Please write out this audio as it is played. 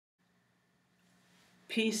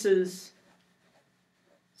pieces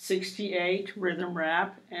 68 rhythm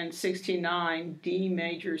rap and 69 D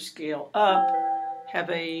major scale up have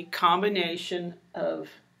a combination of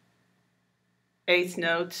eighth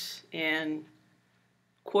notes and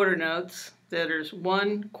quarter notes. There's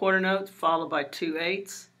one quarter note followed by two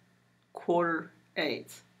eighths, quarter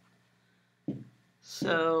eighths.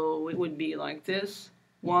 So it would be like this: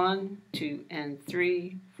 1, 2, and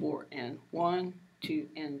 3, 4, and 1, 2,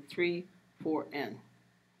 and 3, 4, and.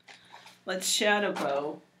 Let's shadow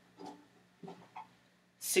bow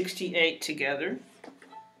 68 together.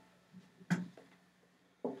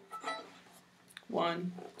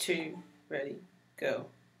 1, 2, ready, go.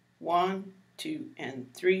 1, 2,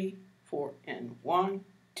 and 3, 4, and 1,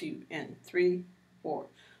 2, and 3, 4.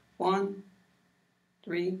 1,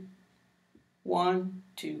 3, 1,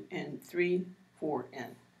 2, and 3, 4,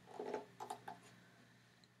 and.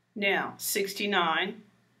 Now, 69,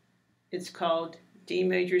 it's called D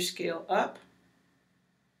major scale up.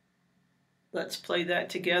 Let's play that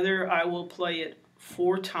together. I will play it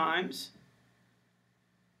 4 times.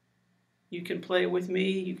 You can play it with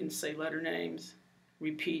me. You can say letter names.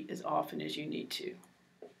 Repeat as often as you need to.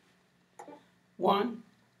 1,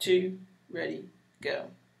 2, ready, go.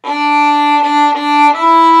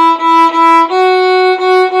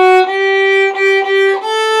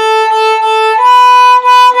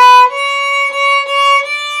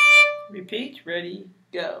 Repeat, ready,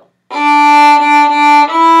 go.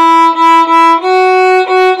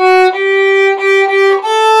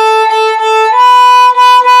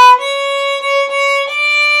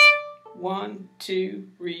 1, 2,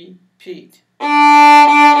 repeat.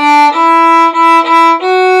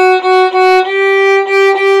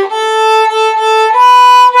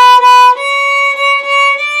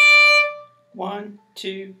 1,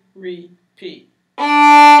 2, repeat.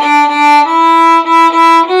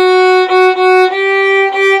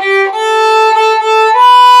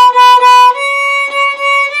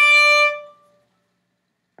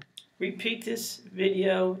 Repeat this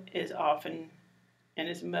video as often and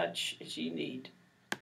as much as you need.